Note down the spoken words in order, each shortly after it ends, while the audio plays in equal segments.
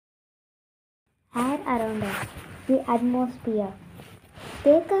Air around us, the atmosphere.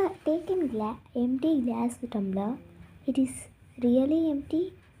 Take an empty glass tumbler. It is really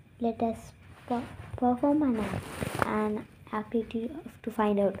empty. Let us perform an activity to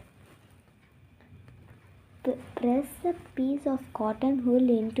find out. Press a piece of cotton wool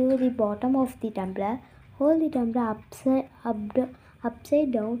into the bottom of the tumbler. Hold the tumbler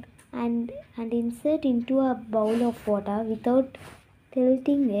upside down and insert into a bowl of water without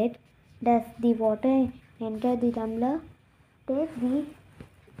tilting it. Does the water enter the tumbler? Take the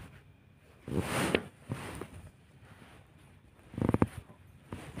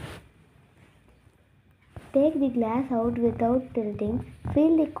Take the glass out without tilting.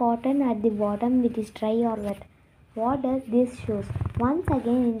 Feel the cotton at the bottom which is dry or wet. What does this show? Once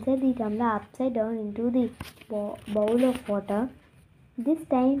again insert the tumbler upside down into the bowl of water. This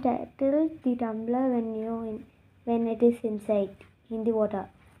time tilt the tumbler when it is inside in the water.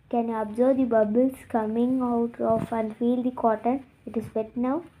 Can you observe the bubbles coming out of and feel the cotton? It is wet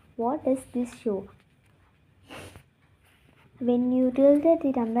now. What does this show? When you tilted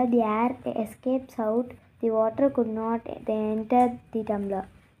the tumbler, the air escapes out. The water could not enter the tumbler.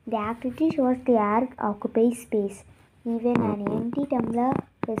 The activity shows the air occupies space. Even an empty tumbler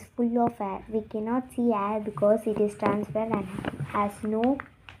is full of air. We cannot see air because it is transparent and has no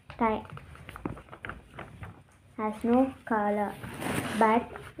color, but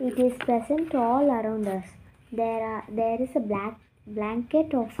it is present all around us. There is a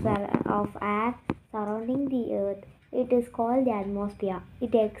blanket of air surrounding the earth. It is called the atmosphere.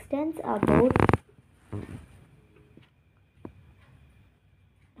 It extends about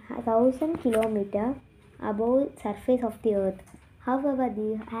 1,000 kilometers above surface of the earth. However,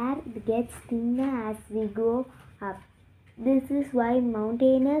 the air gets thinner as we go up. This is why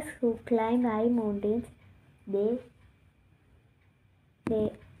mountaineers who climb high mountains they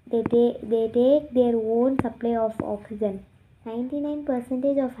they, they take their own supply of oxygen.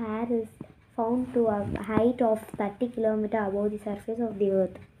 99% of air is found to a height of 30 kilometers above the surface of the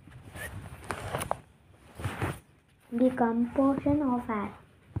earth. The composition of air.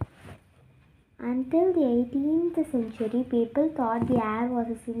 Until the 18th century, people thought the air was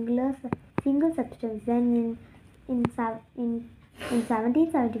a single substance. Then, in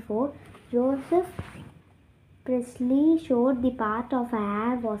 1774, Joseph Priestley showed the part of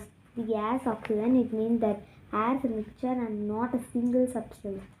air was the gas oxygen. It means that air is a mixture and not a single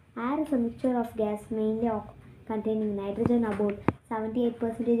substance. Air is a mixture of gas, mainly containing nitrogen about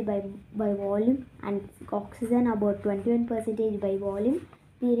 78% by volume and oxygen about 21% by volume.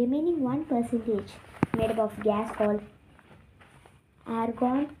 The remaining 1% made up of gas called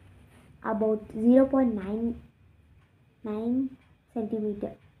argon about 0.99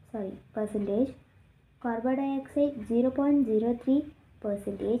 percentage, carbon dioxide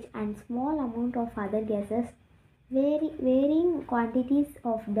 0.03%, and small amount of other gases. Varying quantities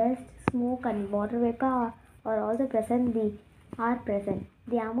of dust, smoke, and water vapor are also present.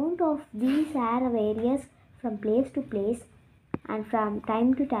 The amount of these air varies from place to place, and from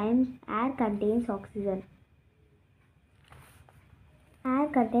time to time, air contains oxygen. Air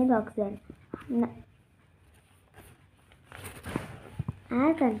contains oxygen.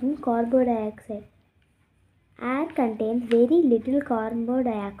 Air contains carbon dioxide. Air contains very little carbon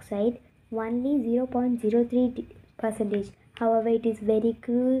dioxide, only 0.03%. However, it is very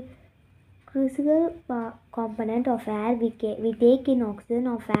crucial component of air. We take in oxygen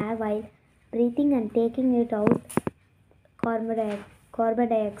of air while breathing and taking it out carbon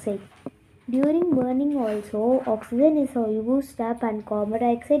dioxide. During burning also, oxygen is used up and carbon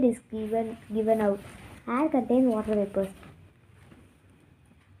dioxide is given out. Air contains water vapors.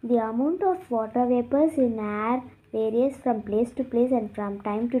 The amount of water vapors in air varies from place to place and from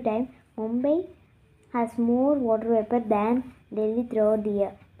time to time. Mumbai has more water vapor than Delhi throughout the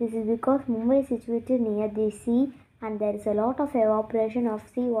year. This is because Mumbai is situated near the sea and there is a lot of evaporation of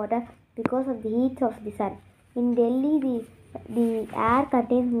seawater because of the heat of the sun. In Delhi, the air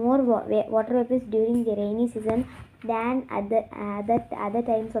contains more water vapors during the rainy season than at the other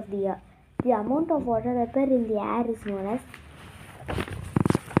times of the year. The amount of water vapor in the air is known as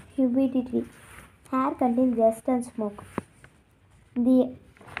humidity. Air contains dust and smoke. The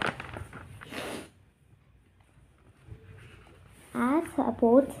air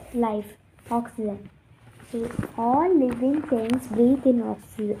supports life. Oxygen. All living things breathe in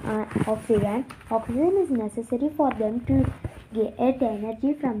oxygen. Oxygen is necessary for them to get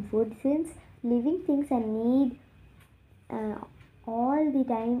energy from food. Since living things need all the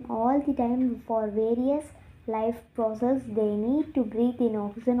time for various life process, they need to breathe in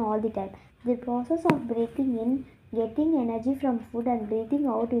oxygen all the time. The process of breathing in, getting energy from food, and breathing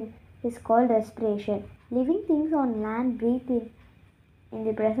out is called respiration. Living things on land breathe in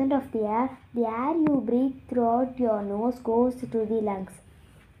the presence of the air. The air you breathe throughout your nose goes to the lungs.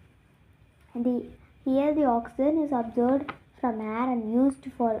 Here the oxygen is absorbed from air and used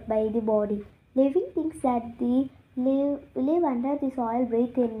by the body. Living things that live under the soil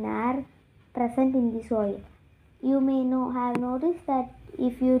breathe in air present in the soil. You may have noticed that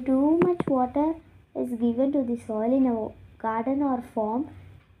if you too much water is given to the soil in a garden or farm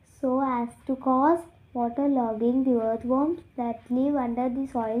so as to cause waterlogging, the earthworms that live under the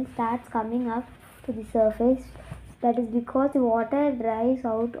soil starts coming up to the surface. That is because the water dries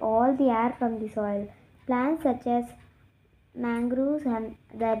out all the air from the soil. Plants such as mangroves and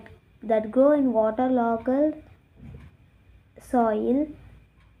that grow in waterlogged soil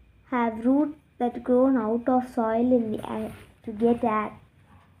have roots that grow out of soil in the air to get air.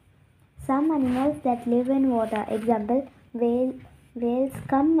 Some animals that live in water, example, whales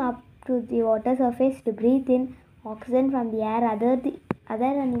come up to the water surface to breathe in oxygen from the air. Other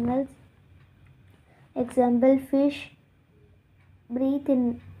animals, example, fish, breathe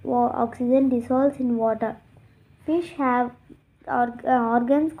in oxygen dissolves in water. Fish have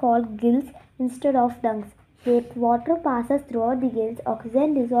organs called gills instead of lungs. If water passes through the gills,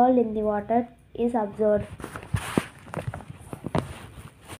 oxygen dissolved in the water is absorbed.